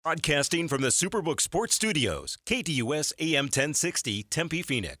Broadcasting from the Superbook Sports Studios, KDUS AM 1060 Tempe,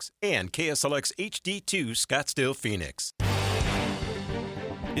 Phoenix, and KSLX HD2 Scottsdale, Phoenix.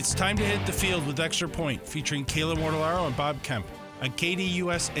 It's time to hit the field with Extra Point, featuring Kayla Mortellaro and Bob Kemp on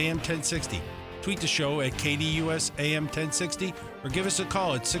KDUS AM 1060. Tweet the show at KDUS AM 1060 or give us a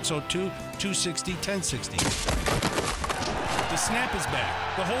call at 602-260-1060. The snap is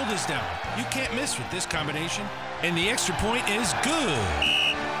back. The hold is down. You can't miss with this combination. And the Extra Point is good.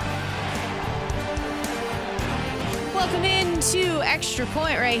 Welcome into Extra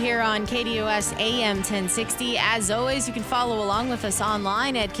Point right here on KDUS AM 1060. As always, you can follow along with us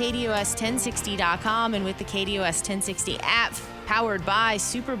online at KDUS1060.com and with the KDUS 1060 app powered by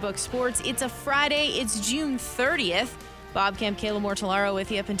Superbook Sports. It's a Friday. It's June 30th. Bob Kemp, Kayla Mortellaro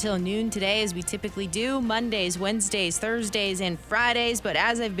with you up until noon today, as we typically do, Mondays, Wednesdays, Thursdays, and Fridays. But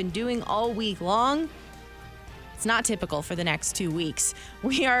as I've been doing all week long, it's not typical for the next 2 weeks.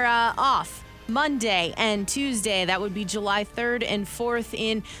 We are off Monday and Tuesday. That would be July 3rd and 4th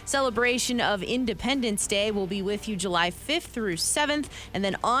in celebration of Independence Day. We'll be with you July 5th through 7th, and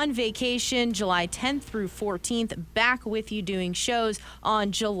then on vacation July 10th through 14th, back with you doing shows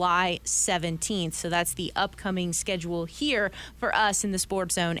on July 17th. So that's the upcoming schedule here for us in the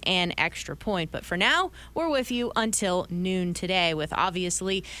Sports Zone and Extra Point. But for now, we're with you until noon today, with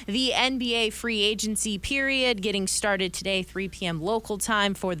obviously the NBA free agency period getting started today, 3 p.m. local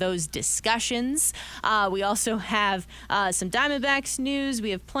time for those discussions. We also have some Diamondbacks news. We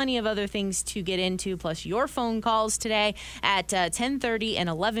have plenty of other things to get into, plus your phone calls today at 10:30 and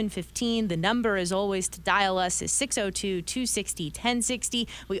 11:15. The number, as always, to dial us is 602-260-1060.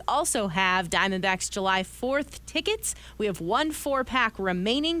 We also have Diamondbacks July 4th tickets. We have 1 4-pack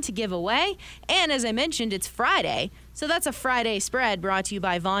remaining to give away. And as I mentioned, it's Friday. So that's a Friday spread brought to you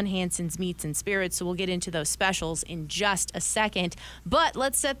by Von Hansen's Meats and Spirits. So we'll get into those specials in just a second. But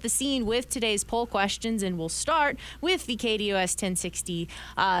let's set the scene with today's poll questions, and we'll start with the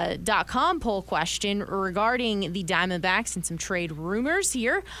KDUS1060.com poll question regarding the Diamondbacks and some trade rumors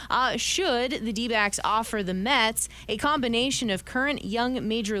here. Should the D-backs offer the Mets a combination of current young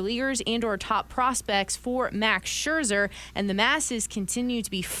major leaguers and or top prospects for Max Scherzer? And the masses continue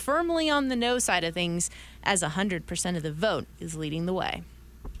to be firmly on the no side of things, as 100% of the vote is leading the way.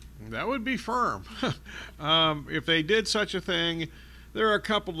 That would be firm. If they did such a thing, there are a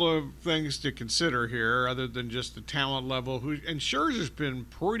couple of things to consider here other than just the talent level. And Scherzer's been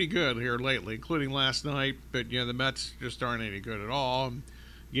pretty good here lately, including last night. But, the Mets just aren't any good at all.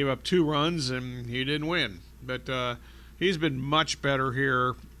 Gave up 2 runs, and he didn't win. But he's been much better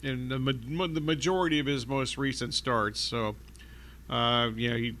here in the majority of his most recent starts. So,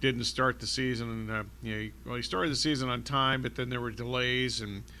 he didn't start the season. He started the season on time, but then there were delays,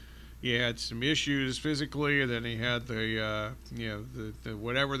 and he had some issues physically. And then he had the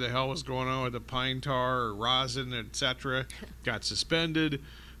whatever the hell was going on with the pine tar or rosin, etc. Got suspended.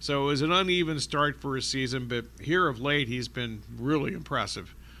 So it was an uneven start for his season. But here of late, he's been really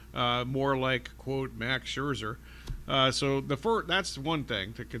impressive. More like, quote, Max Scherzer. So that's one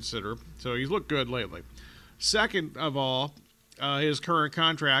thing to consider. So he's looked good lately. Second of all, his current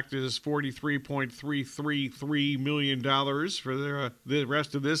contract is $43.333 million for the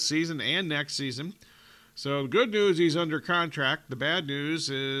rest of this season and next season. So good news, he's under contract. The bad news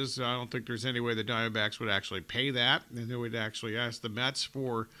is I don't think there's any way the Diamondbacks would actually pay that, and they would actually ask the Mets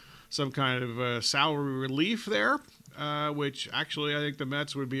for some kind of salary relief there, which actually I think the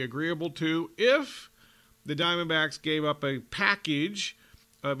Mets would be agreeable to if the Diamondbacks gave up a package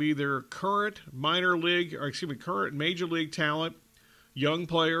of either current major league talent, young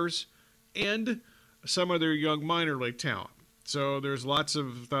players, and some of their young minor league talent. So there's lots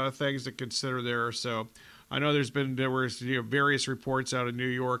of things to consider there. So I know there was various reports out of New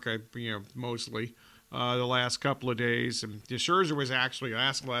York, mostly the last couple of days. And Scherzer was actually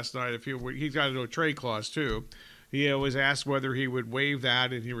asked last night if he's got a trade clause too. He was asked whether he would waive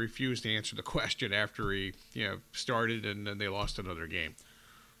that, and he refused to answer the question after he started, and then they lost another game.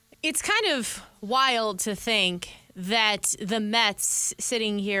 It's kind of wild to think that the Mets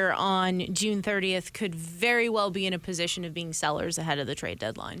sitting here on June 30th could very well be in a position of being sellers ahead of the trade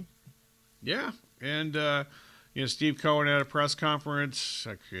deadline. Yeah, and Steve Cohen had a press conference.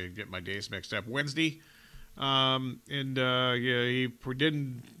 I could get my days mixed up. Wednesday, he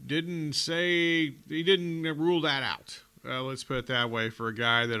didn't rule that out. Let's put it that way, for a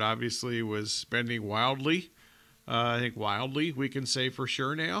guy that obviously was spending wildly. I think wildly, we can say for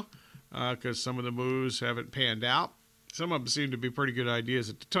sure now, because some of the moves haven't panned out. Some of them seem to be pretty good ideas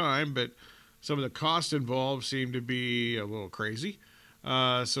at the time, but some of the costs involved seem to be a little crazy.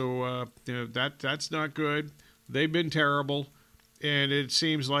 That's not good. They've been terrible. and it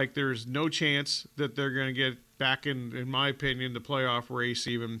seems like there's no chance that they're going to get back in my opinion, the playoff race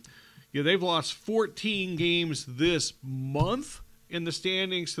even. Yeah, they've lost 14 games this month in the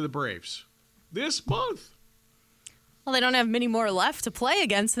standings to the Braves. This month. Well, they don't have many more left to play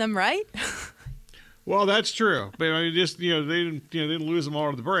against them, right? Well, that's true, but I mean, just they didn't lose them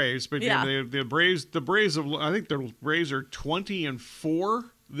all to the Braves, but yeah. The Braves I think the Braves are 20-4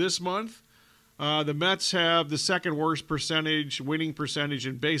 this month. The Mets have the second worst winning percentage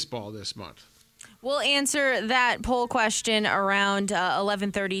in baseball this month. We'll answer that poll question around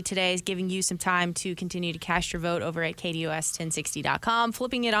 11:30 today, giving you some time to continue to cast your vote over at KDUS1060.com.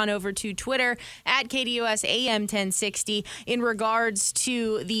 Flipping it on over to Twitter at KDUSAM1060 in regards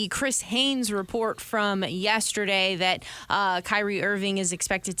to the Chris Haynes report from yesterday that Kyrie Irving is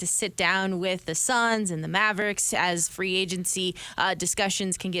expected to sit down with the Suns and the Mavericks as free agency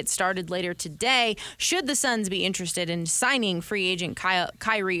discussions can get started later today. Should the Suns be interested in signing free agent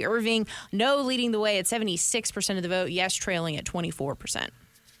Kyrie Irving? No leading the way at 76% of the vote, yes trailing at 24%.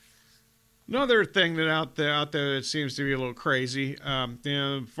 Another thing that out there that seems to be a little crazy,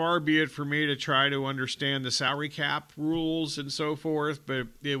 far be it for me to try to understand the salary cap rules and so forth, but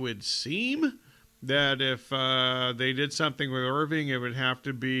it would seem that if they did something with Irving, it would have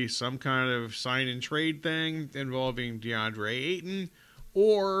to be some kind of sign and trade thing involving DeAndre Ayton,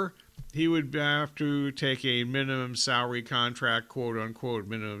 or he would have to take a minimum salary contract, quote unquote,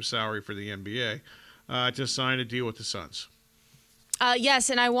 minimum salary for the NBA, to sign a deal with the Suns. Yes,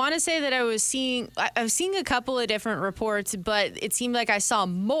 and I want to say that I was seeing a couple of different reports, but it seemed like I saw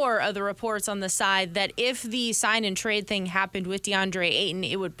more of the reports on the side that if the sign and trade thing happened with DeAndre Ayton,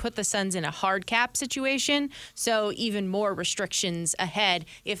 it would put the Suns in a hard cap situation. So even more restrictions ahead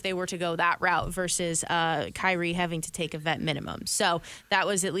if they were to go that route versus Kyrie having to take a vet minimum. So that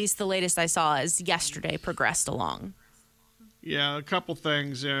was at least the latest I saw as yesterday progressed along. Yeah, a couple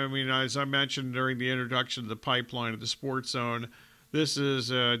things. I mean, as I mentioned during the introduction to the pipeline of the Sports Zone, this is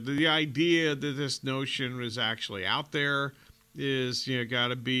the idea that this notion is actually out there is got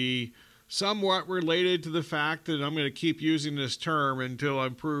to be somewhat related to the fact that I'm going to keep using this term until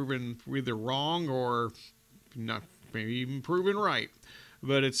I'm proven either wrong or not, maybe even proven right.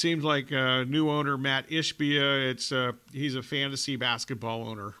 But it seems like new owner Matt Ishbia, he's a fantasy basketball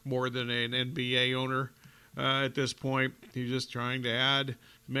owner more than an NBA owner at this point. He's just trying to add as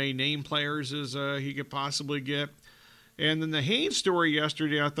many name players as he could possibly get. And then the Haynes story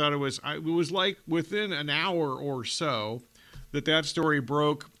yesterday, I thought it was like within an hour or so that story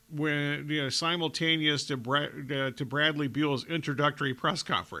broke when simultaneous to Bradley Beal's introductory press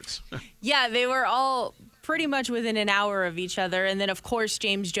conference. Yeah, they were all pretty much within an hour of each other, and then of course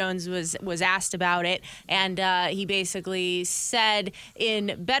James Jones was asked about it, and he basically said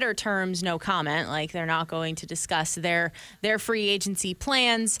in better terms, no comment, like they're not going to discuss their free agency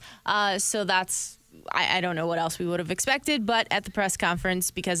plans. So that's. I don't know what else we would have expected, but at the press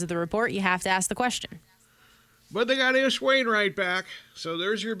conference, because of the report, you have to ask the question. But they got Ish Wainwright back, so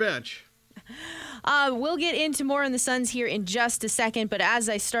there's your bench. We'll get into more on the Suns here in just a second, but as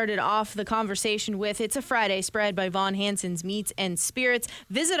I started off the conversation with, it's a Friday spread by Von Hansen's Meats and Spirits.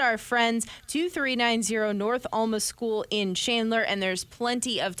 Visit our friends, 2390 North Alma School in Chandler, and there's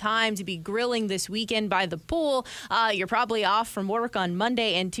plenty of time to be grilling this weekend by the pool. You're probably off from work on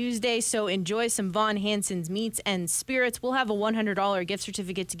Monday and Tuesday, so enjoy some Von Hansen's Meats and Spirits. We'll have a $100 gift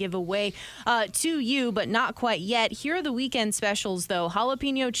certificate to give away to you, but not quite yet. Here are the weekend specials, though.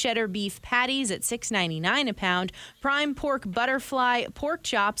 Jalapeno cheddar beef patties at $6.99 a pound. Prime pork butterfly pork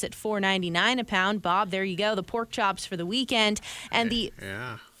chops at $4.99 a pound. Bob, there you go. The pork chops for the weekend. And the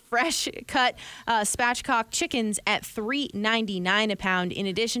fresh cut spatchcock chickens at $3.99 a pound. In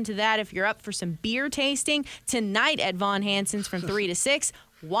addition to that, if you're up for some beer tasting, tonight at Von Hansen's from 3 to 6.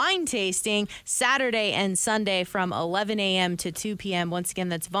 Wine tasting Saturday and Sunday from 11 a.m. to 2 p.m. Once again,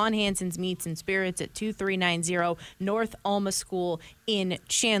 that's Von Hansen's Meats and Spirits at 2390 North Alma School in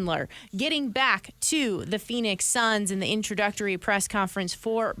Chandler. Getting back to the Phoenix Suns and the introductory press conference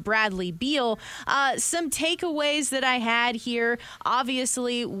for Bradley Beal, some takeaways that I had here.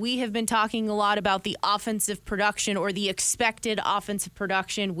 Obviously, we have been talking a lot about the offensive production or the expected offensive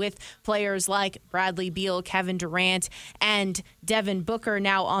production with players like Bradley Beal, Kevin Durant, and Devin Booker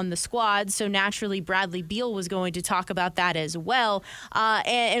now on the squad. So naturally, Bradley Beal was going to talk about that as well.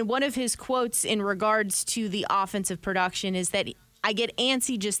 And one of his quotes in regards to the offensive production is that I get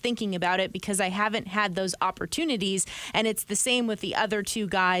antsy just thinking about it because I haven't had those opportunities, and it's the same with the other two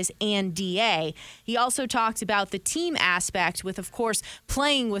guys and DA. He also talked about the team aspect with, of course,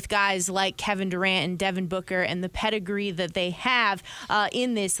 playing with guys like Kevin Durant and Devin Booker and the pedigree that they have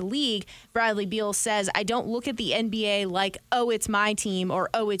in this league. Bradley Beal says, I don't look at the NBA like, oh, it's my team or,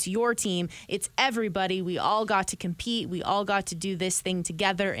 oh, it's your team. It's everybody. We all got to compete. We all got to do this thing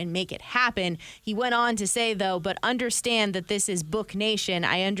together and make it happen. He went on to say, though, but understand that this is Book Nation.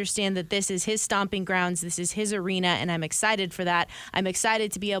 I understand that this is his stomping grounds. This is his arena, and I'm excited for that. I'm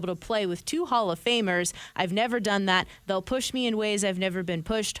excited to be able to play with two Hall of Famers. I've never done that. They'll push me in ways I've never been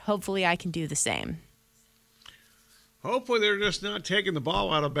pushed. Hopefully I can do the same. Hopefully they're just not taking the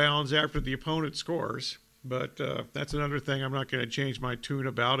ball out of bounds after the opponent scores. But that's another thing I'm not going to change my tune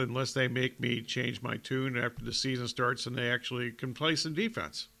about unless they make me change my tune after the season starts and they actually can play some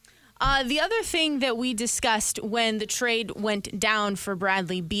defense. The other thing that we discussed when the trade went down for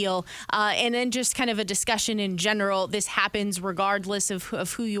Bradley Beal, and then just kind of a discussion in general, this happens regardless of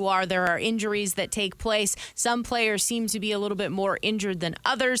who you are. There are injuries that take place. Some players seem to be a little bit more injured than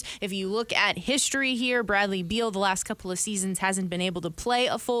others. If you look at history here, Bradley Beal, the last couple of seasons, hasn't been able to play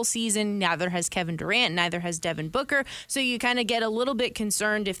a full season. Neither has Kevin Durant, neither has Devin Booker. So you kind of get a little bit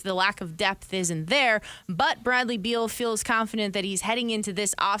concerned if the lack of depth isn't there. But Bradley Beal feels confident that he's heading into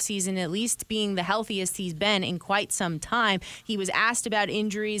this offseason at least being the healthiest he's been in quite some time. He was asked about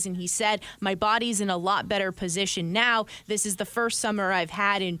injuries, and he said, my body's in a lot better position now. This is the first summer I've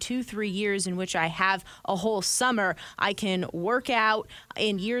had in 2-3 years in which I have a whole summer. I can work out.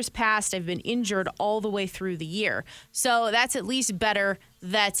 In years past, I've been injured all the way through the year. So that's at least better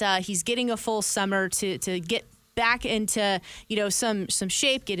that he's getting a full summer to get back into, some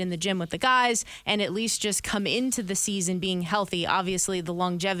shape, get in the gym with the guys, and at least just come into the season being healthy. Obviously, the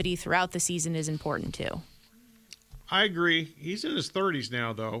longevity throughout the season is important too. I agree. He's in his 30s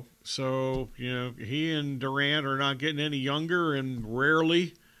now, though. So, he and Durant are not getting any younger, and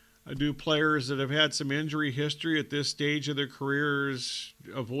rarely do players that have had some injury history at this stage of their careers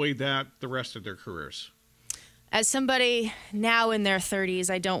avoid that the rest of their careers. As somebody now in their 30s,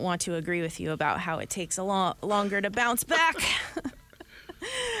 I don't want to agree with you about how it takes a longer to bounce back.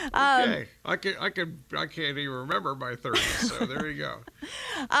 Okay, I can't even remember my 30s, so there you go.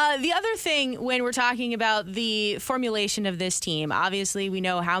 The other thing when we're talking about the formulation of this team, obviously we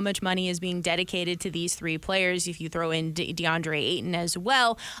know how much money is being dedicated to these three players. If you throw in DeAndre Ayton as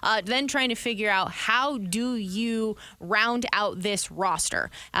well, then trying to figure out how do you round out this roster.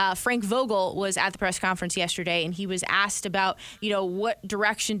 Frank Vogel was at the press conference yesterday, and he was asked about, what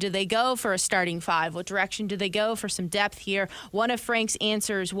direction do they go for a starting five? What direction do they go for some depth here? One of Frank's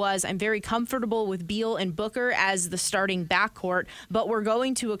answers was, I'm very comfortable with Beal and Booker as the starting backcourt, but we're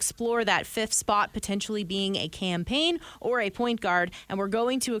going to explore that fifth spot potentially being a campaign or a point guard, and we're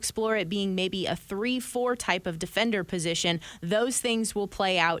going to explore it being maybe a 3-4 type of defender position. Those things will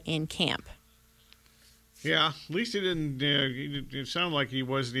play out in camp. Yeah, at least it didn't. It sounded like he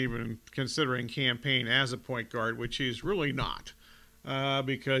wasn't even considering campaign as a point guard, which he's really not,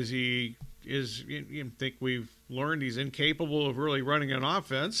 because he is. You think we've learned he's incapable of really running an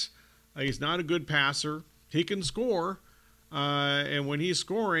offense. He's not a good passer. He can score, and when he's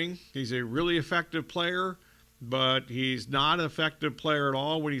scoring, he's a really effective player. But he's not an effective player at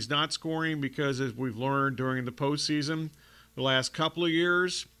all when he's not scoring, because as we've learned during the postseason, the last couple of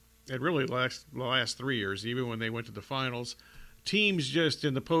years. And really the last 3 years, even when they went to the finals, teams just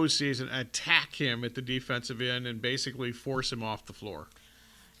in the postseason attack him at the defensive end and basically force him off the floor.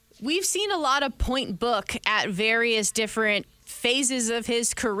 We've seen a lot of Point Book at various different phases of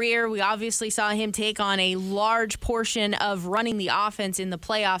his career. We obviously saw him take on a large portion of running the offense in the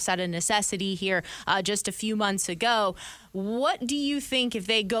playoffs out of necessity here just a few months ago. What do you think if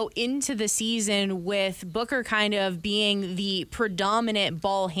they go into the season with Booker kind of being the predominant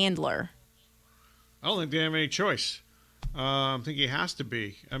ball handler? I don't think they have any choice. I think he has to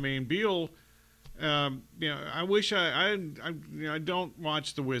be. I mean, Beal, I wish I don't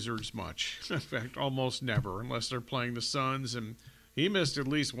watch the Wizards much. In fact, almost never, unless they're playing the Suns. And he missed at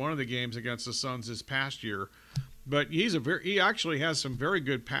least one of the games against the Suns this past year. But he actually has some very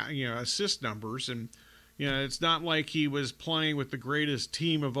good assist numbers, and it's not like he was playing with the greatest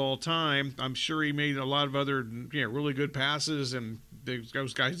team of all time. I'm sure he made a lot of other really good passes, and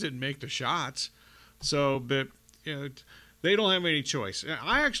those guys didn't make the shots. So, but they don't have any choice.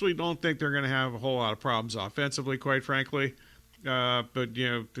 I actually don't think they're going to have a whole lot of problems offensively, quite frankly. But I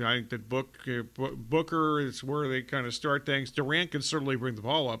think that Booker is where they kind of start things. Durant can certainly bring the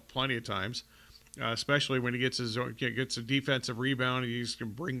ball up plenty of times, especially when he gets a defensive rebound. He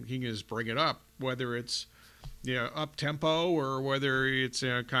can just bring it up, whether it's up tempo or whether it's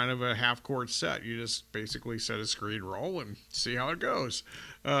kind of a half court set. You just basically set a screen roll and see how it goes.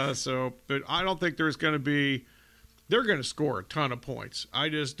 But I don't think there's going to be. They're going to score a ton of points. I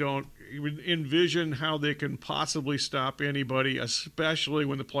just don't even envision how they can possibly stop anybody, especially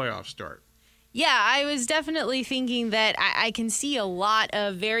when the playoffs start. Yeah, I was definitely thinking that I can see a lot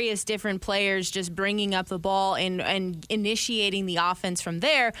of various different players just bringing up the ball and initiating the offense from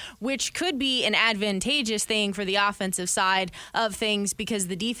there, which could be an advantageous thing for the offensive side of things because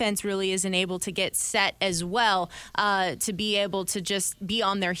the defense really isn't able to get set as well to be able to just be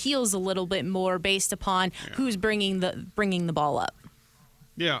on their heels a little bit more based upon who's bringing the ball up.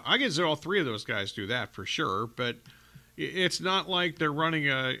 Yeah, I guess all three of those guys do that for sure, but it's not like they're running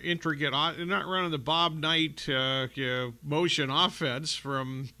a intricate. They're not running the Bob Knight motion offense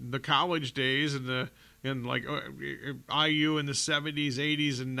from the college days in like IU in the 70s,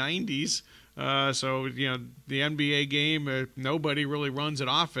 80s, and 90s. So the NBA game, nobody really runs an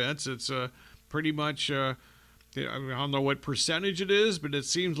offense. It's pretty much. I don't know what percentage it is, but it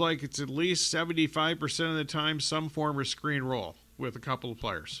seems like it's at least 75% of the time some form of screen roll with a couple of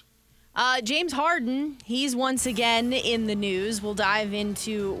players. James Harden, he's once again in the news. We'll dive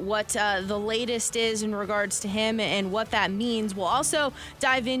into what the latest is in regards to him and what that means. We'll also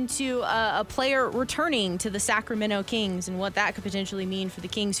dive into a player returning to the Sacramento Kings and what that could potentially mean for the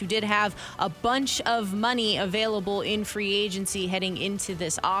Kings, who did have a bunch of money available in free agency heading into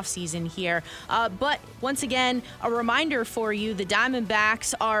this offseason here. But once again, a reminder for you, the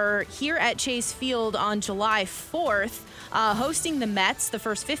Diamondbacks are here at Chase Field on July 4th. Hosting the Mets. The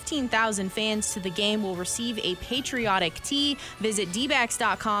first 15,000 fans to the game will receive a patriotic tee. Visit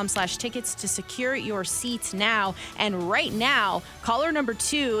dbacks.com/tickets to secure your seats now. And right now, caller number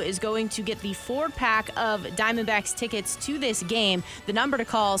 2 is going to get the 4-pack of Diamondbacks tickets to this game. The number to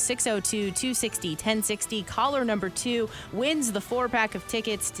call, 602-260-1060. Caller number 2 wins the 4-pack of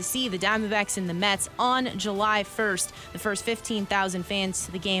tickets to see the Diamondbacks and the Mets on July 1st. The first 15,000 fans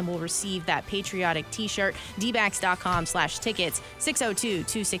to the game will receive that patriotic t-shirt. dbacks.com/tickets,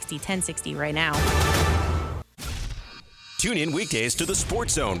 602-260-1060 right now. Tune in weekdays to the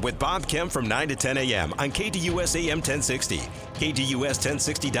Sports Zone with Bob Kemp from 9 to 10 a.m. on KDUS AM 1060,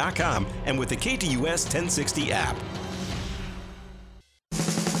 KDUS1060.com, and with the KDUS 1060 app.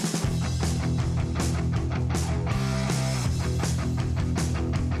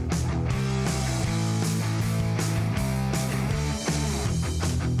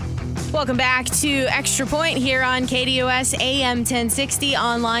 Welcome back to Extra Point here on KDUS AM 1060,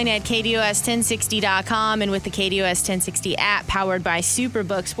 online at KDUS1060.com, and with the KDUS 1060 app powered by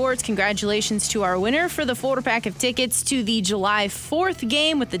Superbook Sports. Congratulations to our winner for the 4-pack of tickets to the July 4th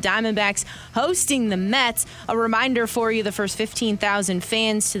game with the Diamondbacks hosting the Mets. A reminder for you, the first 15,000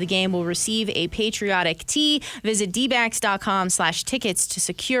 fans to the game will receive a patriotic tee. Visit dbacks.com/tickets to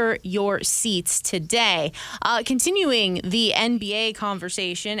secure your seats today. Continuing the NBA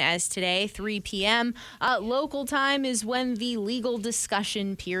conversation, as today, 3 p.m. Local time is when the legal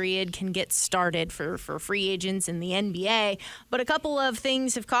discussion period can get started for free agents in the NBA. But a couple of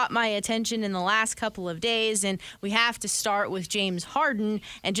things have caught my attention in the last couple of days, and we have to start with James Harden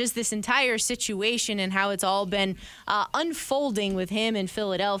and just this entire situation and how it's all been unfolding with him in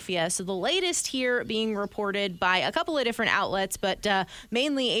Philadelphia. So the latest here being reported by a couple of different outlets, but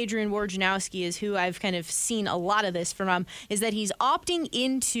mainly Adrian Wojnarowski is who I've kind of seen a lot of this from, is that he's opting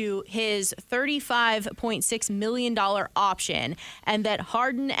into his $35.6 million option, and that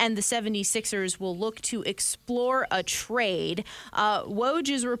Harden and the 76ers will look to explore a trade. Woj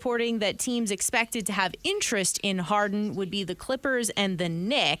is reporting that teams expected to have interest in Harden would be the Clippers and the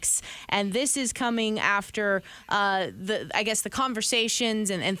Knicks, and this is coming after the conversations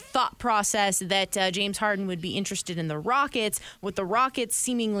and thought process that James Harden would be interested in the Rockets, with the Rockets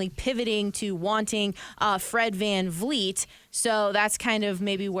seemingly pivoting to wanting Fred VanVleet. So that's kind of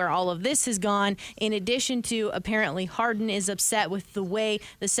maybe where all of this has gone, in addition to apparently Harden is upset with the way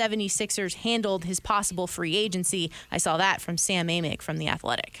the 76ers handled his possible free agency. I saw that from Sam Amick from The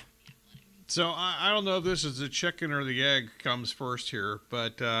Athletic. So I don't know if this is the chicken or the egg comes first here,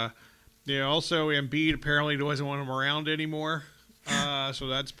 but also Embiid apparently doesn't want him around anymore. So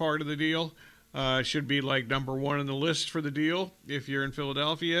that's part of the deal. Should be like number 1 on the list for the deal if you're in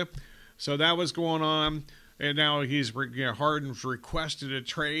Philadelphia. So that was going on. And now Harden's requested a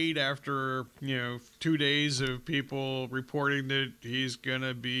trade after 2 days of people reporting that he's going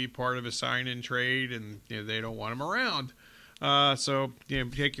to be part of a sign-in trade, and they don't want him around. So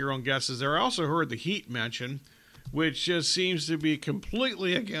take your own guesses there. I also heard the Heat mentioned, which just seems to be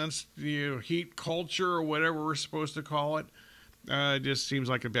completely against Heat culture or whatever we're supposed to call it. It just seems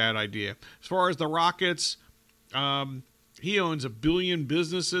like a bad idea. As far as the Rockets, He owns 1 billion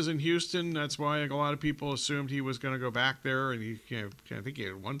businesses in Houston. That's why a lot of people assumed he was going to go back there. And I think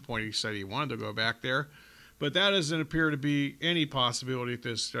at one point he said he wanted to go back there. But that doesn't appear to be any possibility at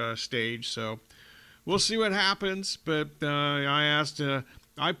this stage. So we'll see what happens. But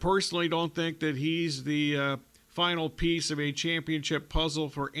I personally don't think that he's the final piece of a championship puzzle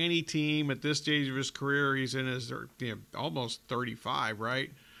for any team at this stage of his career. He's in his almost 35,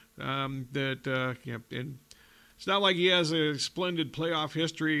 right? And it's not like he has a splendid playoff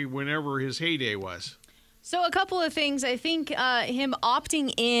history whenever his heyday was. So a couple of things. I think him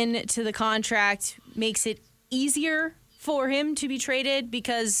opting in to the contract makes it easier for him to be traded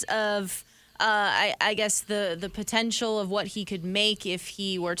because of I guess the potential of what he could make if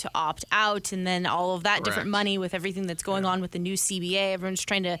he were to opt out, and then all of that Correct. different money with everything that's going on with the new CBA. Everyone's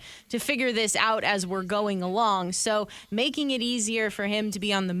trying to figure this out as we're going along. So making it easier for him to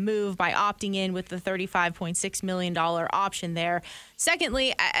be on the move by opting in with the $35.6 million option there.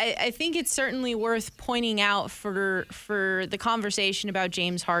 Secondly, I think it's certainly worth pointing out for the conversation about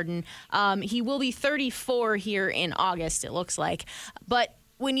James Harden. He will be 34 here in August, it looks like. But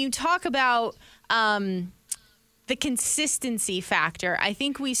when you talk about the consistency factor, I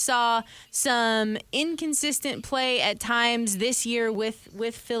think we saw some inconsistent play at times this year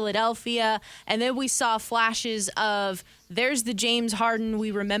with Philadelphia, and then we saw flashes of there's the James Harden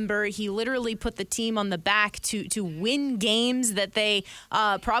we remember. He literally put the team on the back to win games that they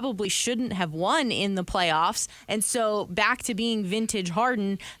probably shouldn't have won in the playoffs. And so back to being vintage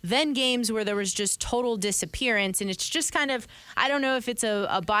Harden, then games where there was just total disappearance. And it's just kind of, I don't know if it's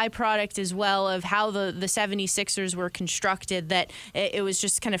a byproduct as well of how the 76ers were constructed, that it was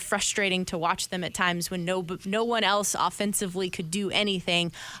just kind of frustrating to watch them at times when no one else offensively could do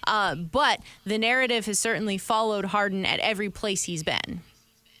anything. But the narrative has certainly followed Harden at every place he's been.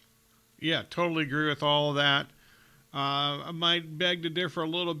 Yeah, totally agree with all of that. I might beg to differ a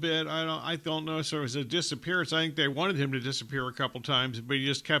little bit. I don't know if there was a disappearance. I think they wanted him to disappear a couple times, but he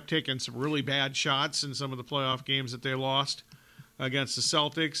just kept taking some really bad shots in some of the playoff games that they lost against the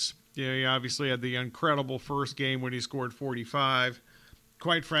Celtics. He obviously had the incredible first game when he scored 45.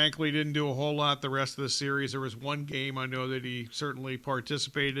 Quite frankly, didn't do a whole lot the rest of the series. There was one game I know that he certainly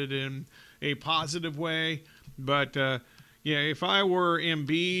participated in a positive way. But, if I were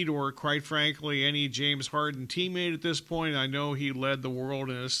Embiid or, quite frankly, any James Harden teammate at this point, I know he led the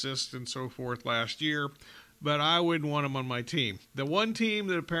world in assists and so forth last year, but I wouldn't want him on my team. The one team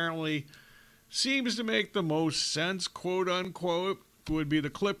that apparently seems to make the most sense, quote-unquote, would be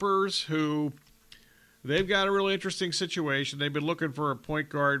the Clippers, who they've got a really interesting situation. They've been looking for a point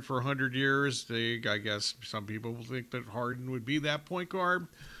guard for 100 years. I guess some people will think that Harden would be that point guard.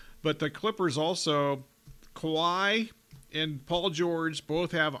 But the Clippers also, Kawhi and Paul George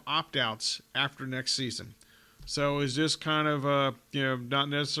both have opt-outs after next season. So is this kind of not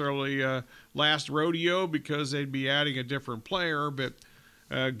necessarily a last rodeo because they'd be adding a different player, but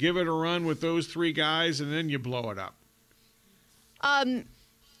give it a run with those three guys and then you blow it up.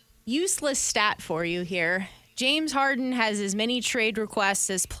 Useless stat for you here. James Harden has as many trade requests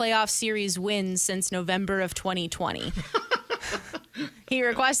as playoff series wins since November of 2020. He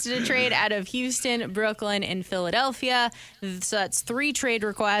requested a trade out of Houston, Brooklyn, and Philadelphia. So that's 3 trade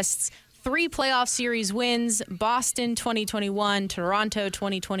requests, 3 playoff series wins: Boston 2021, Toronto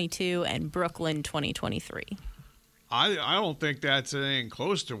 2022, and Brooklyn 2023. I don't think that's anything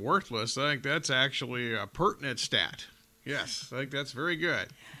close to worthless. I think that's actually a pertinent stat. Yes, I think that's very good.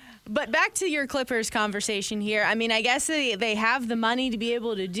 But back to your Clippers conversation here. I mean, I guess they have the money to be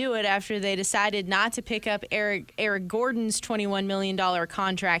able to do it after they decided not to pick up Eric Gordon's $21 million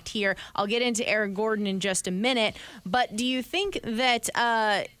contract here. I'll get into Eric Gordon in just a minute. But do you think that,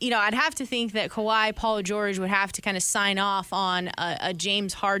 I'd have to think that Kawhi, Paul George would have to kind of sign off on a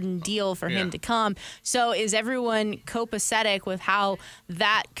James Harden deal for him to come. So is everyone copacetic with how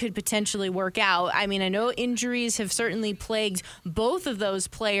that could potentially work out? I mean, I know injuries have certainly plagued both of those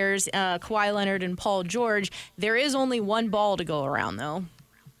players, Kawhi Leonard and Paul George. There is only one ball to go around, though.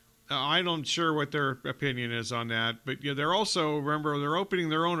 I'm not sure what their opinion is on that, but they're also, remember, they're opening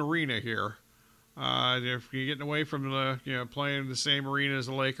their own arena here. If you're getting away from the playing in the same arena as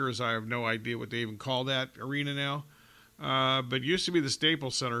the Lakers, I have no idea what they even call that arena now. But it used to be the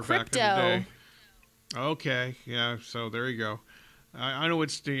Staples Center back in the day. Okay, yeah. So there you go. I know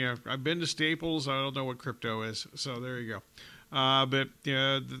it's I've been to Staples. I don't know what crypto is. So there you go. And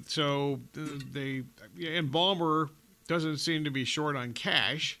Ballmer doesn't seem to be short on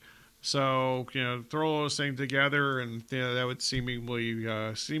cash. So, throw those things together, and that would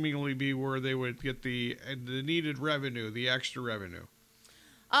seemingly be where they would get the needed revenue, the extra revenue.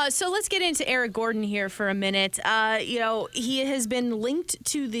 So let's get into Eric Gordon here for a minute. He has been linked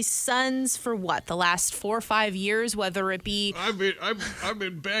to the Suns for the last 4 or 5 years, whether it be... I've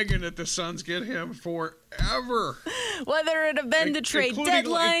been begging that the Suns get him forever. Whether it have been the trade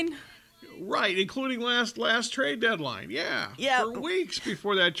deadline... Right, including last trade deadline. Yeah. For weeks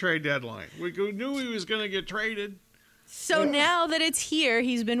before that trade deadline. We knew he was going to get traded. So now that it's here,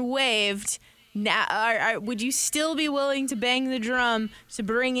 he's been waived... Now, would you still be willing to bang the drum to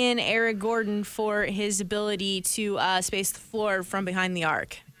bring in Eric Gordon for his ability to space the floor from behind the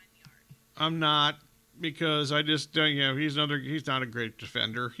arc? I'm not, because I just he's not a great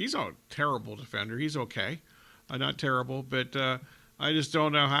defender. He's a terrible defender. He's okay, not terrible, but I just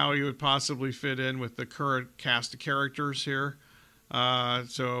don't know how he would possibly fit in with the current cast of characters here. And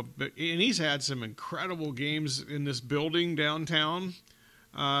he's had some incredible games in this building downtown.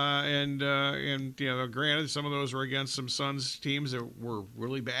 Granted, some of those were against some Suns teams that were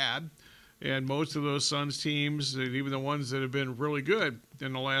really bad, and most of those Suns teams, even the ones that have been really good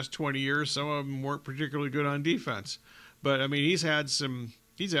in the last 20 years, some of them weren't particularly good on defense. But I mean, he's had some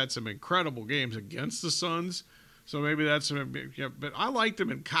incredible games against the Suns, so maybe that's but I liked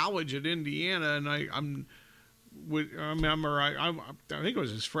him in college at Indiana, and I think it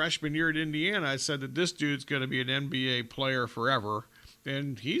was his freshman year at Indiana. I said that this dude's going to be an NBA player forever.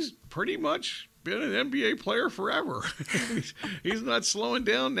 And he's pretty much been an NBA player forever. He's not slowing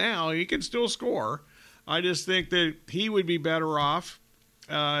down now. He can still score. I just think that he would be better off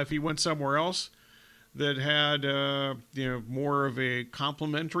if he went somewhere else that had more of a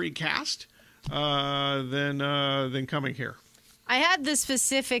complementary cast than coming here. I had the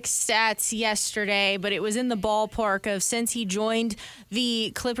specific stats yesterday, but it was in the ballpark of since he joined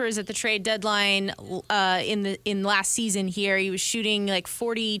the Clippers at the trade deadline in last season here, he was shooting like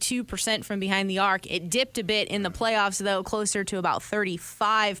 42% from behind the arc. It dipped a bit in the playoffs, though, closer to about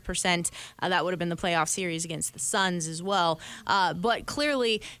 35%. That would have been the playoff series against the Suns as well. But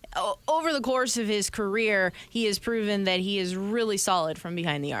clearly, over the course of his career, he has proven that he is really solid from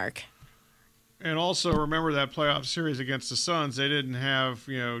behind the arc. And also remember that playoff series against the Suns, they didn't have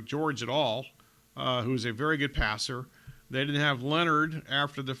George at all, who's a very good passer. They didn't have Leonard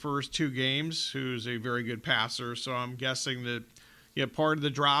after the first 2 games, who's a very good passer. So I'm guessing that part of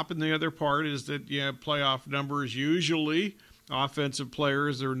the drop and the other part is that playoff numbers usually offensive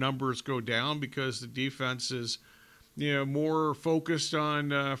players, their numbers go down because the defense is more focused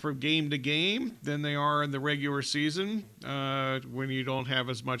on from game to game than they are in the regular season when you don't have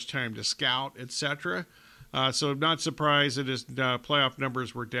as much time to scout, etc. So I'm not surprised that his playoff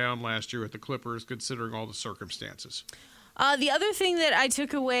numbers were down last year with the Clippers, considering all the circumstances. The other thing that I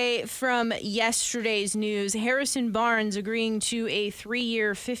took away from yesterday's news, Harrison Barnes agreeing to a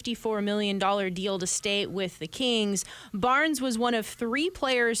 3-year, $54 million deal to stay with the Kings. Barnes was one of 3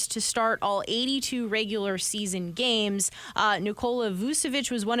 players to start all 82 regular season games. Nikola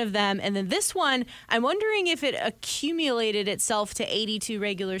Vucevic was one of them. And then this one, I'm wondering if it accumulated itself to 82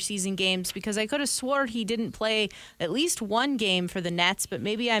 regular season games, because I could have sworn he didn't play at least one game for the Nets, but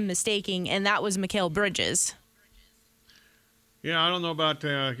maybe I'm mistaken, and that was Mikal Bridges. Yeah, I don't know about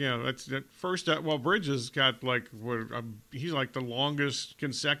that's that first. Well, Bridges got he's like the longest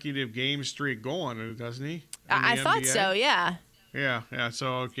consecutive game streak going, doesn't he? I thought so. Yeah. Yeah.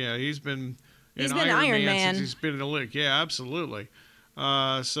 So he's been Iron Man since he's been in the league. Yeah, absolutely.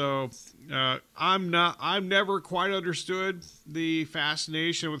 I've never quite understood the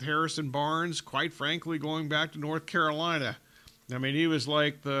fascination with Harrison Barnes. Quite frankly, going back to North Carolina, I mean, he was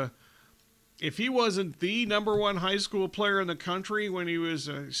like if he wasn't the number 1 high school player in the country when he was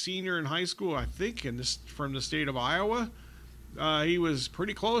a senior in high school, I think from the state of Iowa, he was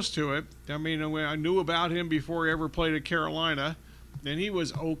pretty close to it. I mean, I knew about him before he ever played at Carolina, and he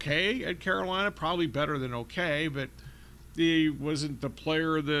was okay at Carolina, probably better than okay, but he wasn't the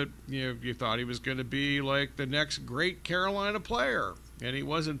player that you thought he was going to be, like the next great Carolina player, and he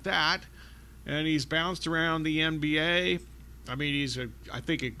wasn't that. And he's bounced around the NBA. I mean, he's I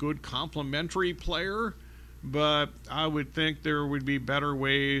think a good complementary player, but I would think there would be better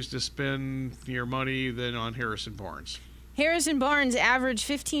ways to spend your money than on Harrison Barnes. Harrison Barnes averaged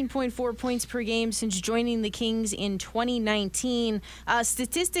 15.4 points per game since joining the Kings in 2019.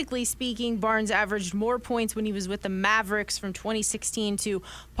 Statistically speaking, Barnes averaged more points when he was with the Mavericks from 2016 to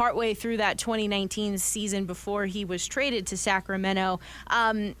partway through that 2019 season before he was traded to Sacramento.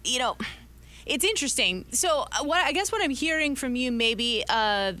 It's interesting. So what I'm hearing from you maybe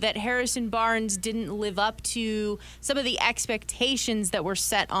that Harrison Barnes didn't live up to some of the expectations that were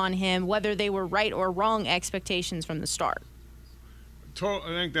set on him, whether they were right or wrong expectations from the start. I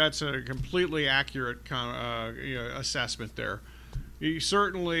think that's a completely accurate assessment there. he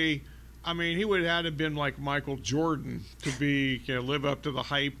certainly, I mean, he would have had to been like Michael Jordan to be, live up to the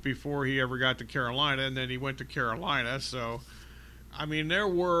hype before he ever got to Carolina, and then he went to Carolina. So, I mean, there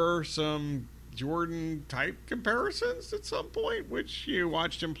were some Jordan-type comparisons at some point, which you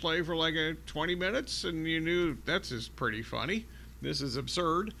watched him play for like 20 minutes, and you knew that's just pretty funny. This is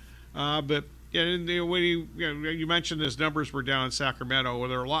absurd. But when you mentioned his numbers were down in Sacramento, where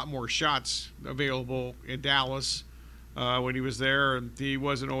there are a lot more shots available in Dallas when he was there, and he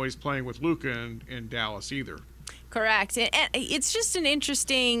wasn't always playing with Luka in Dallas either. Correct. And it's just an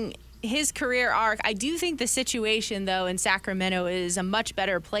interesting his career arc. I do think the situation, though, in Sacramento is a much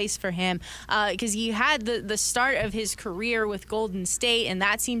better place for him because he had the start of his career with Golden State, and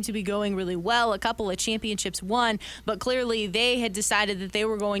that seemed to be going really well. A couple of championships won, but clearly they had decided that they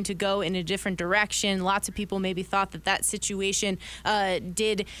were going to go in a different direction. Lots of people maybe thought that situation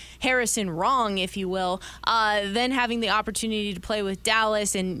did Harrison wrong, if you will. Then having the opportunity to play with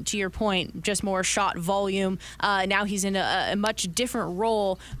Dallas, and to your point, just more shot volume. Now he's in a much different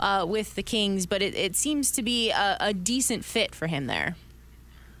role with the Kings, but it seems to be a decent fit for him there.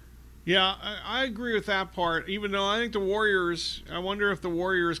 Yeah, I agree with that part, even though I think I wonder if the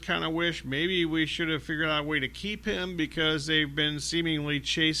Warriors kind of wish maybe we should have figured out a way to keep him, because they've been seemingly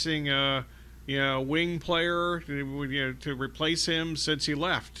chasing a wing player to replace him since he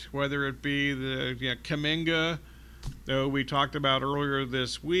left, whether it be the Kuminga that we talked about earlier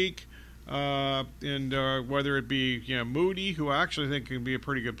this week, and whether it be Moody, who I actually think can be a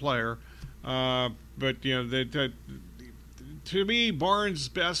pretty good player, but to me, Barnes'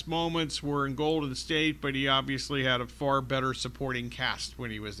 best moments were in Golden State, but he obviously had a far better supporting cast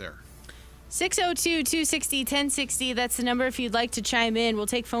when he was there. 602-260-1060. That's the number if you'd like to chime in. We'll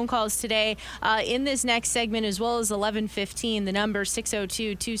take phone calls today in this next segment, as well as 11:15. The number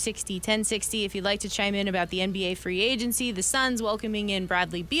 602-260-1060. If you'd like to chime in about the NBA free agency, the Suns welcoming in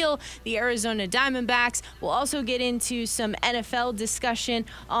Bradley Beal, the Arizona Diamondbacks. We'll also get into some NFL discussion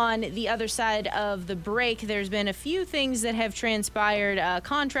on the other side of the break. There's been a few things that have transpired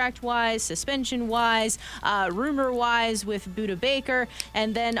contract-wise, suspension-wise, rumor-wise with Buda Baker,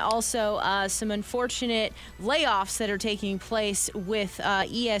 and then also some unfortunate layoffs that are taking place with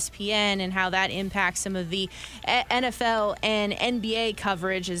ESPN and how that impacts some of the NFL and NBA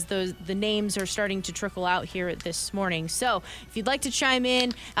coverage as the names are starting to trickle out here this morning. So if you'd like to chime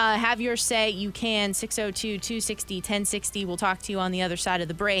in, have your say, you can. 602-260-1060. We'll talk to you on the other side of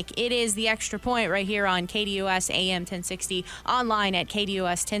the break. It is The Extra Point right here on KDUS AM 1060, online at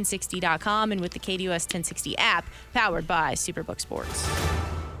KDUS1060.com, and with the KDUS 1060 app, powered by Superbook Sports.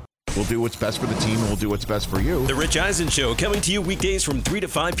 We'll do what's best for the team, and we'll do what's best for you. The Rich Eisen Show, coming to you weekdays from 3 to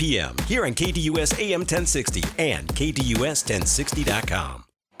 5 p.m. here on KDUS AM 1060 and KDUS1060.com.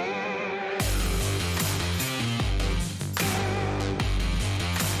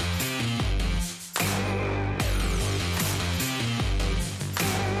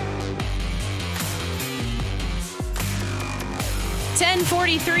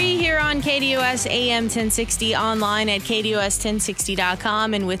 10:43 here on KDUS AM 1060, online at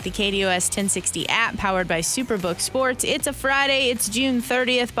KDUS1060.com, and with the KDUS 1060 app, powered by Superbook Sports. It's a Friday. It's June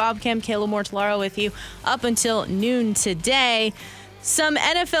 30th. Bob, Kemp, Kayla Mortellaro with you up until noon today. Some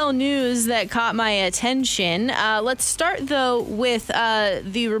NFL news that caught my attention. Let's start, though, with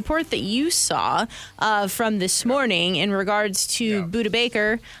the report that you saw from this morning in regards to Buda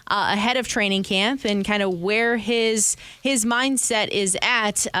Baker ahead of training camp and kind of where his mindset is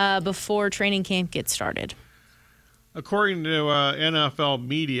at before training camp gets started. According to NFL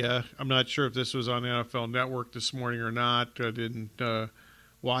media, I'm not sure if this was on NFL Network this morning or not. I didn't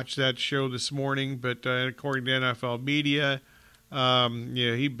watch that show this morning, but according to NFL media,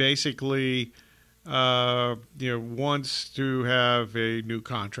 he basically, wants to have a new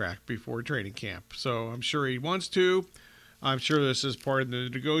contract before training camp. So I'm sure he wants to. I'm sure this is part of the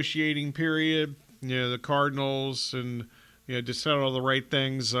negotiating period. The Cardinals and to settle the right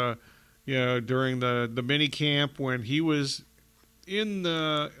things. During the mini camp when he was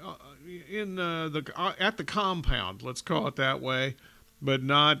at the compound, let's call it that way, but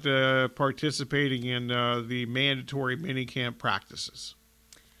not participating in the mandatory minicamp practices.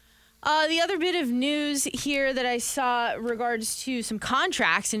 The other bit of news here that I saw regards to some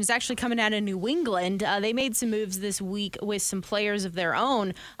contracts, and it's actually coming out of New England. They made some moves this week with some players of their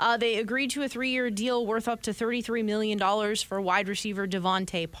own. They agreed to a 3-year deal worth up to $33 million for wide receiver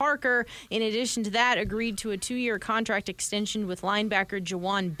Devontae Parker. In addition to that, agreed to a 2-year contract extension with linebacker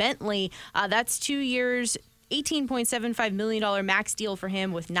Juwan Bentley. That's 2 years, $18.75 million max deal for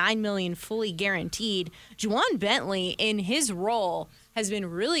him with $9 million fully guaranteed. Juwan Bentley, in his role, has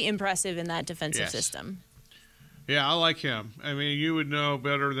been really impressive in that defensive system. Yeah, I like him. I mean, you would know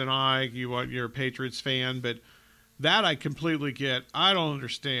better than I. You're a Patriots fan, but that I completely get. I don't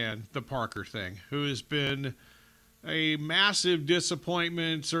understand the Parker thing, who has been a massive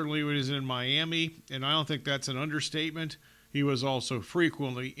disappointment, certainly when he was in Miami, and I don't think that's an understatement. He was also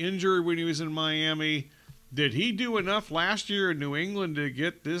frequently injured when he was in Miami. Did he do enough last year in New England to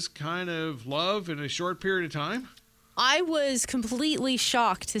get this kind of love in a short period of time? I was completely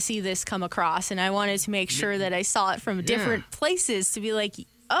shocked to see this come across, and I wanted to make sure that I saw it from different places to be like,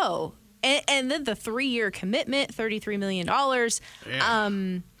 oh, and then the 3-year commitment, $33 million.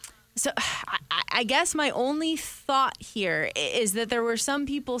 Yeah. So I guess my only thought here is that there were some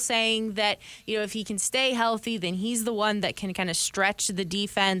people saying that, if he can stay healthy, then he's the one that can kind of stretch the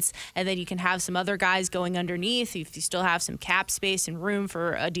defense, and then you can have some other guys going underneath. If you still have some cap space and room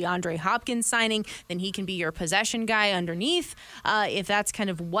for a DeAndre Hopkins signing, then he can be your possession guy underneath, if that's kind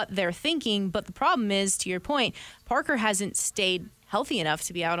of what they're thinking. But the problem is, to your point, Parker hasn't stayed healthy enough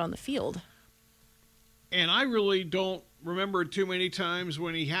to be out on the field. And I really don't remember too many times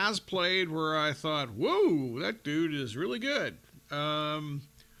when he has played where I thought, whoa, that dude is really good.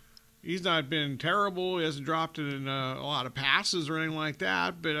 He's not been terrible. He hasn't dropped in a lot of passes or anything like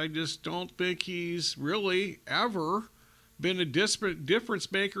that, but I just don't think he's really ever been a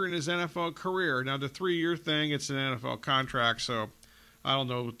difference maker in his NFL career. Now, the 3-year thing, it's an NFL contract, so I don't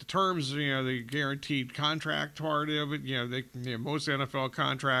know the terms, the guaranteed contract part of it. Most NFL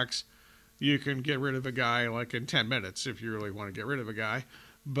contracts, you can get rid of a guy like in 10 minutes if you really want to get rid of a guy.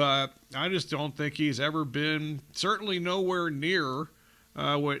 But I just don't think he's ever been, certainly nowhere near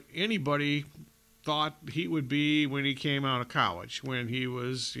what anybody thought he would be when he came out of college, when he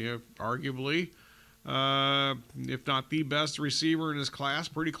was, arguably, if not the best receiver in his class,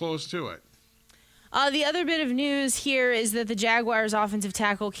 pretty close to it. The other bit of news here is that the Jaguars' offensive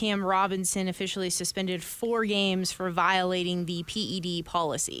tackle Cam Robinson officially suspended 4 games for violating the PED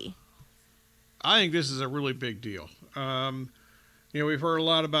policy. I think this is a really big deal. We've heard a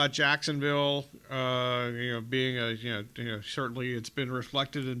lot about Jacksonville, being certainly it's been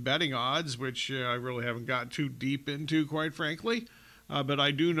reflected in betting odds, which I really haven't got too deep into, quite frankly. But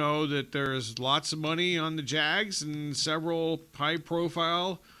I do know that there's lots of money on the Jags and several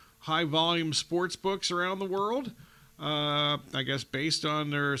high-profile, high-volume sports books around the world. I guess based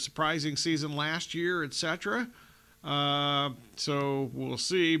on their surprising season last year, etc. So we'll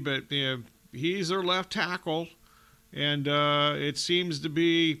see, but he's their left tackle, and it seems to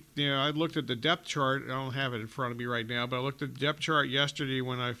be, I looked at the depth chart. I don't have it in front of me right now, but I looked at the depth chart yesterday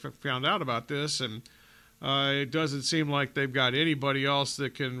when I found out about this, and it doesn't seem like they've got anybody else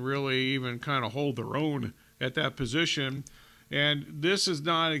that can really even kind of hold their own at that position. And this is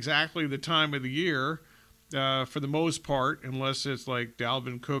not exactly the time of the year, for the most part, unless it's like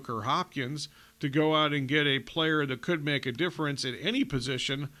Dalvin Cook or Hopkins, to go out and get a player that could make a difference at any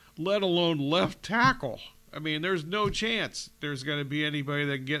position, let alone left tackle. I mean, there's no chance there's going to be anybody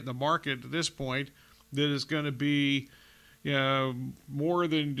that can get in the market at this point that is going to be, more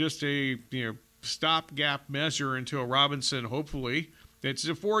than just a, stopgap measure until Robinson, hopefully. It's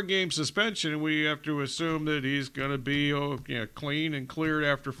a 4-game suspension, and we have to assume that he's going to be clean and cleared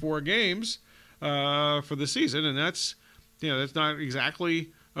after 4 games for the season, and that's not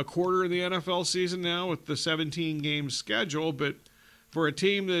exactly a quarter of the NFL season now with the 17-game schedule, but for a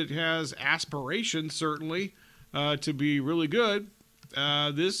team that has aspirations, certainly, to be really good,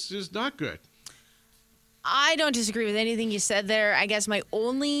 this is not good. I don't disagree with anything you said there. I guess my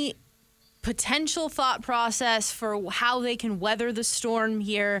only potential thought process for how they can weather the storm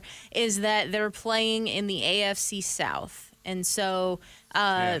here is that they're playing in the AFC South. And so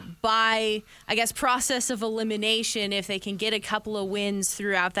by, I guess, process of elimination, if they can get a couple of wins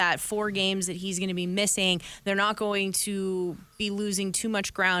throughout that 4 games that he's going to be missing, they're not going to be losing too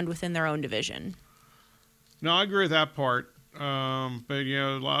much ground within their own division. No, I agree with that part. But,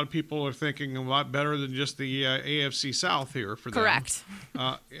 a lot of people are thinking a lot better than just the AFC South here for them. Correct.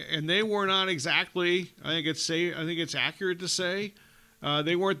 And they were not exactly, I think it's accurate to say,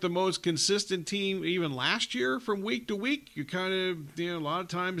 they weren't the most consistent team even last year from week to week. You kind of, a lot of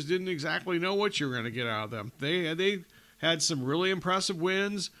times didn't exactly know what you were going to get out of them. They had some really impressive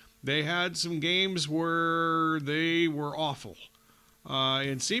wins. They had some games where they were awful.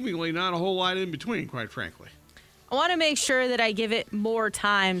 And seemingly not a whole lot in between, quite frankly. I want to make sure that I give it more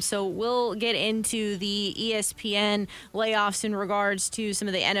time, so we'll get into the ESPN layoffs in regards to some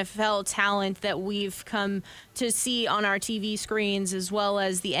of the NFL talent that we've come to see on our TV screens, as well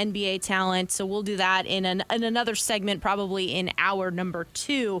as the NBA talent. So we'll do that in another segment, probably in hour number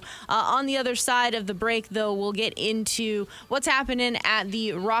 2. On the other side of the break, though, we'll get into what's happening at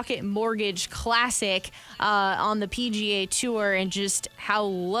the Rocket Mortgage Classic on the PGA Tour, and just how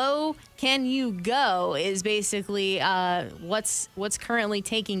low can you go is basically what's currently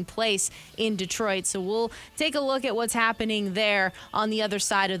taking place in Detroit. So we'll take a look at what's happening there on the other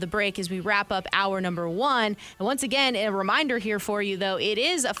side of the break as we wrap up hour number 1. And once again, a reminder here for you, though, it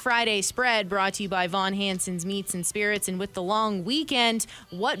is a Friday spread brought to you by Von Hansen's Meats and Spirits. And with the long weekend,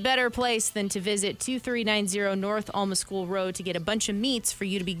 what better place than to visit 2390 North Alma School Road to get a bunch of meats for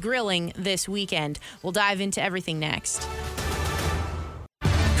you to be grilling this weekend. We'll dive into everything next.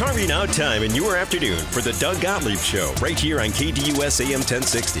 Carving out time in your afternoon for the Doug Gottlieb Show right here on KDUS AM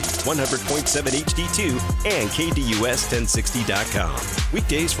 1060, 100.7 HD2, and KDUS1060.com.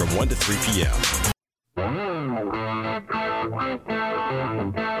 Weekdays from 1 to 3 p.m.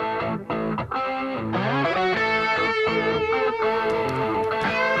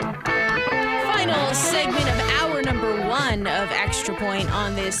 Final segment of hour number 1 of Extra Point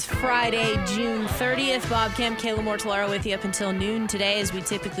on this Friday, June 30th. Bob Kemp, Kayla Mortellaro with you up until noon today, as we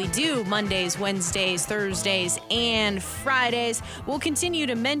typically do Mondays, Wednesdays, Thursdays, and Fridays. We'll continue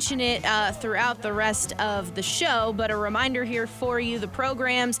to mention it throughout the rest of the show, but a reminder here for you, the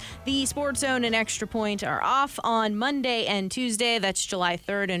programs, the Sports Zone and Extra Point are off on Monday and Tuesday. That's July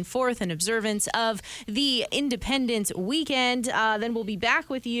 3rd and 4th, in observance of the Independence Weekend. Then we'll be back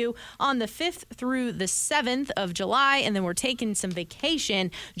with you on the 5th through the 7th of July, and then we're taking some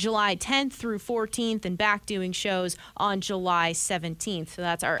vacation July 10th through 14th and back doing shows on July 17th. So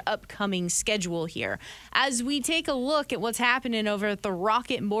that's our upcoming schedule here. As we take a look at what's happening over at the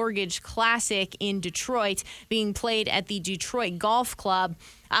Rocket Mortgage Classic in Detroit, being played at the Detroit Golf Club,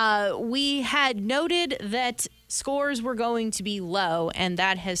 we had noted that scores were going to be low, and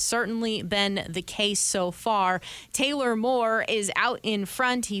that has certainly been the case so far. Taylor Moore is out in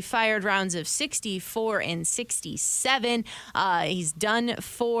front. He fired rounds of 64 and 67. He's done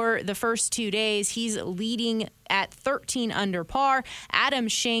for the first 2 days. He's leading at 13 under par. Adam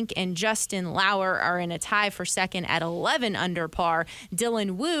Schenk and Justin Lauer are in a tie for second at 11 under par.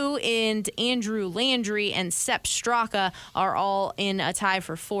 Dylan Wu and Andrew Landry and Sepp Straka are all in a tie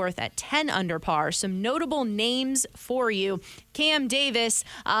for fourth at 10 under par. Some notable names for you. Cam Davis,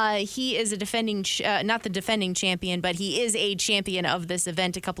 he is a not the defending champion, but he is a champion of this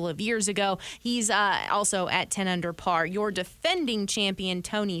event a couple of years ago. He's also at 10 under par. Your defending champion,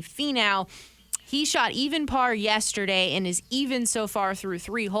 Tony Finau, he shot even par yesterday and is even so far through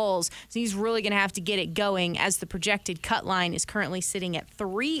 3 holes. So he's really going to have to get it going, as the projected cut line is currently sitting at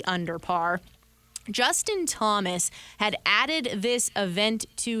 3 under par. Justin Thomas had added this event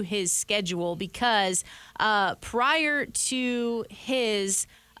to his schedule because prior to his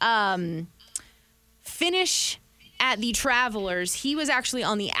finish at the Travelers, he was actually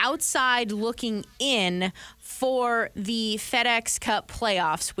on the outside looking in for the FedEx Cup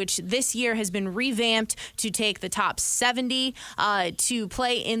playoffs, which this year has been revamped to take the top 70 to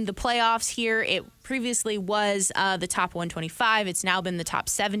play in the playoffs here. It previously was the top 125. It's now been the top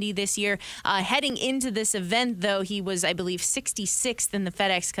 70 this year. Heading into this event, though, he was, I believe, 66th in the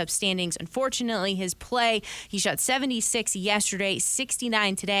FedEx Cup standings. Unfortunately, his play, he shot 76 yesterday,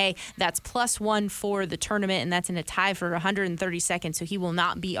 69 today. That's +1 for the tournament, and that's in a tie for 132nd, so he will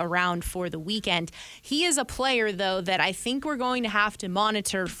not be around for the weekend. He is a player, though, that I think we're going to have to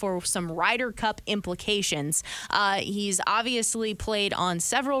monitor for some Ryder Cup implications. He's obviously played on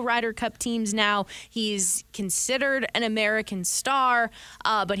several Ryder Cup teams now. He's considered an American star,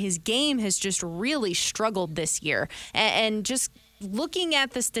 but his game has just really struggled this year. And just looking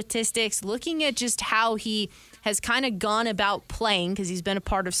at the statistics, looking at just how he has kind of gone about playing, because he's been a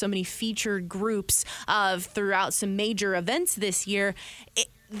part of so many featured groups throughout some major events this year,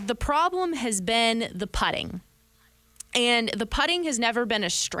 the problem has been the putting. And the putting has never been a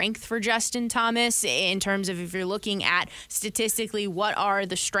strength for Justin Thomas in terms of, if you're looking at statistically what are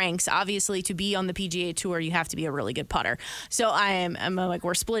the strengths. Obviously, to be on the PGA Tour, you have to be a really good putter. So I'm like,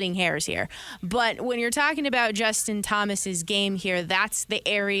 we're splitting hairs here. But when you're talking about Justin Thomas's game here, that's the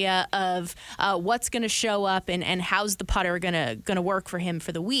area of what's going to show up and how's the putter going to work for him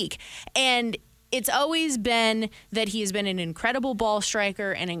for the week. And it's always been that he has been an incredible ball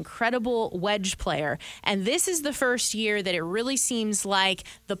striker, an incredible wedge player. And this is the first year that it really seems like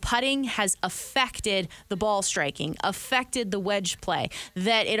the putting has affected the ball striking, affected the wedge play,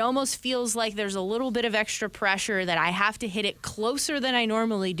 that it almost feels like there's a little bit of extra pressure that I have to hit it closer than I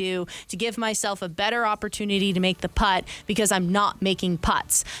normally do to give myself a better opportunity to make the putt because I'm not making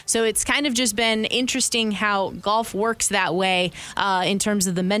putts. So it's kind of just been interesting how golf works that way in terms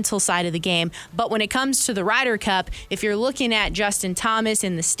of the mental side of the game. But when it comes to the Ryder Cup, if you're looking at Justin Thomas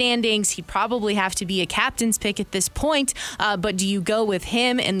in the standings, he'd probably have to be a captain's pick at this point. But do you go with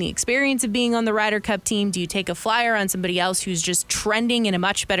him and the experience of being on the Ryder Cup team? Do you take a flyer on somebody else who's just trending in a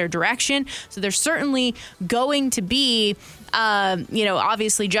much better direction? So there's certainly going to be,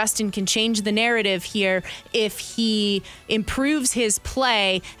 obviously Justin can change the narrative here if he improves his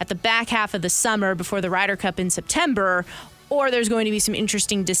play at the back half of the summer before the Ryder Cup in September, or there's going to be some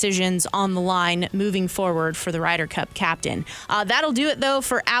interesting decisions on the line moving forward for the Ryder Cup captain. That'll do it, though,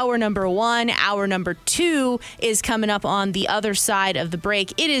 for hour number 1. Hour number 2 is coming up on the other side of the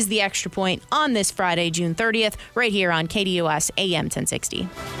break. It is the Extra Point on this Friday, June 30th, right here on KDUS AM 1060.